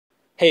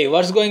Hey,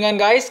 what's going on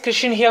guys?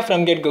 Christian here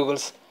from Get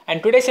Googles,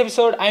 and today's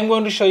episode I'm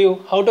going to show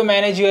you how to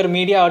manage your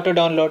media auto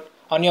download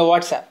on your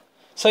WhatsApp.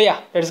 So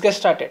yeah, let's get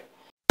started.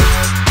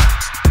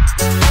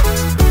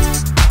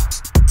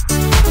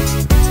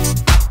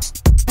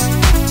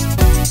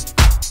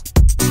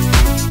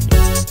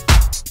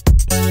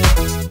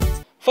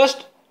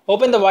 First,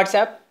 open the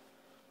WhatsApp,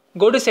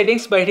 go to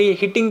settings by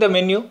hitting the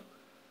menu,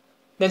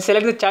 then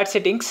select the chat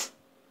settings,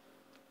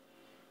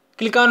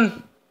 click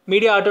on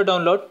media auto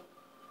download.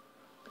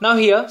 Now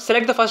here,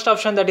 select the first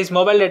option, that is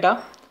mobile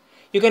data.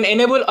 You can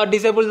enable or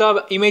disable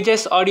the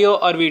images, audio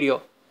or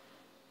video.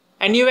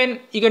 And even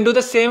you can do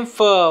the same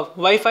for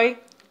Wi-Fi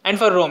and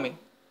for roaming.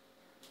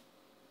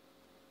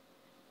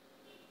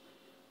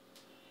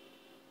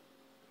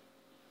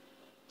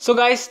 So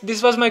guys,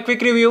 this was my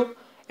quick review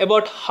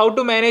about how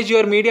to manage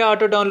your media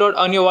auto download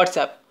on your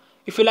WhatsApp.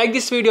 If you like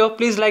this video,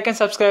 please like and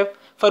subscribe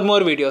for more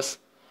videos.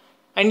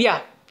 And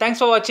yeah, thanks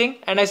for watching,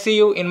 and I see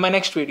you in my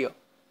next video.